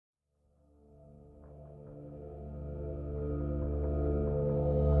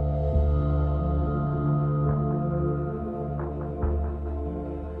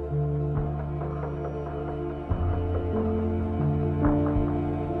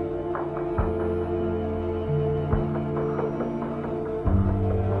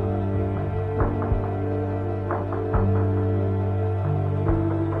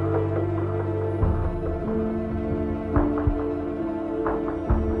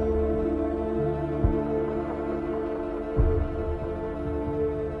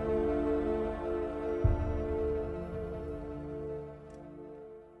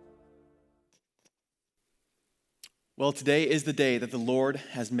Well, today is the day that the Lord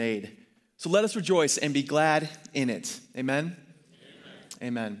has made. So let us rejoice and be glad in it. Amen?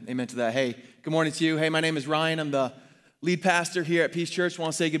 Amen. Amen to that. Hey, good morning to you. Hey, my name is Ryan. I'm the lead pastor here at Peace Church. I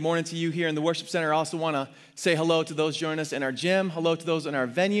want to say good morning to you here in the worship center. I also want to say hello to those joining us in our gym, hello to those in our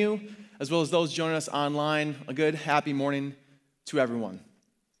venue, as well as those joining us online. A good, happy morning to everyone.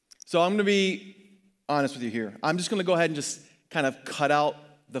 So I'm going to be honest with you here. I'm just going to go ahead and just kind of cut out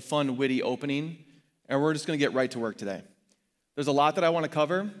the fun, witty opening, and we're just going to get right to work today. There's a lot that I want to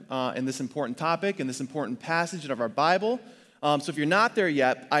cover in this important topic, in this important passage of our Bible. So if you're not there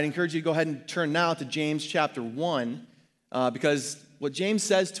yet, I'd encourage you to go ahead and turn now to James chapter 1, because what James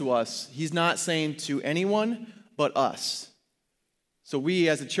says to us, he's not saying to anyone but us. So we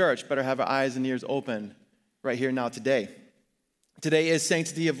as a church better have our eyes and ears open right here now today. Today is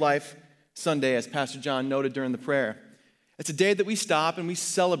Sanctity of Life Sunday, as Pastor John noted during the prayer. It's a day that we stop and we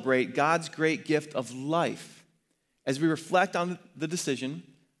celebrate God's great gift of life as we reflect on the decision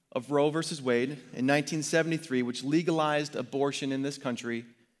of Roe versus Wade in 1973, which legalized abortion in this country,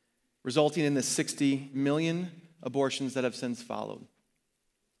 resulting in the 60 million abortions that have since followed.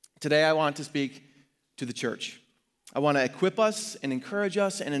 Today, I want to speak to the church. I want to equip us and encourage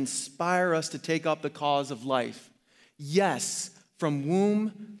us and inspire us to take up the cause of life. Yes, from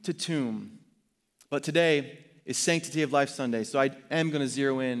womb to tomb. But today is Sanctity of Life Sunday, so I am going to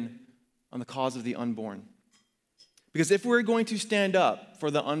zero in on the cause of the unborn. Because if we're going to stand up for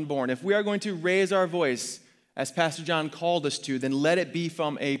the unborn, if we are going to raise our voice, as Pastor John called us to, then let it be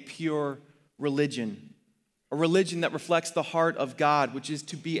from a pure religion. A religion that reflects the heart of God, which is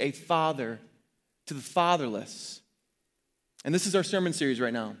to be a father to the fatherless. And this is our sermon series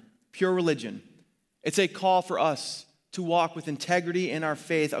right now, Pure Religion. It's a call for us to walk with integrity in our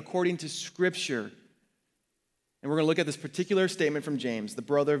faith according to Scripture. And we're going to look at this particular statement from James, the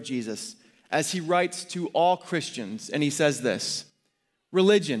brother of Jesus, as he writes to all Christians, and he says this: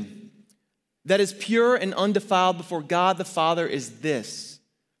 religion that is pure and undefiled before God the Father is this,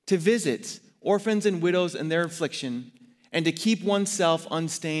 to visit orphans and widows in their affliction, and to keep oneself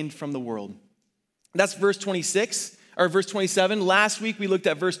unstained from the world. That's verse 26, or verse 27. Last week we looked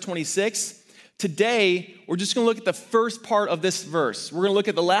at verse 26. Today, we're just going to look at the first part of this verse. We're going to look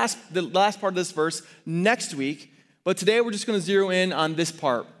at the last part of this verse next week, but today we're just going to zero in on this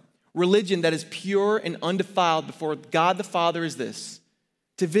part. Religion that is pure and undefiled before God the Father is this,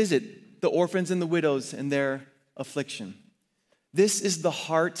 to visit the orphans and the widows in their affliction. This is the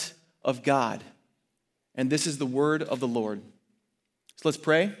heart of God, and this is the word of the Lord. So let's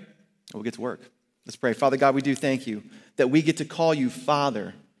pray, and we'll get to work. Let's pray. Father God, we do thank you that we get to call you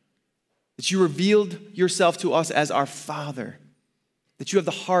Father, that you revealed yourself to us as our Father, that you have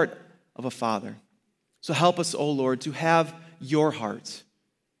the heart of a father. So help us, O Lord, to have your heart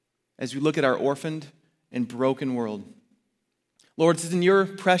as we look at our orphaned and broken world. Lord, it's in your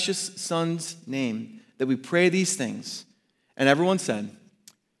precious Son's name that we pray these things. And everyone said,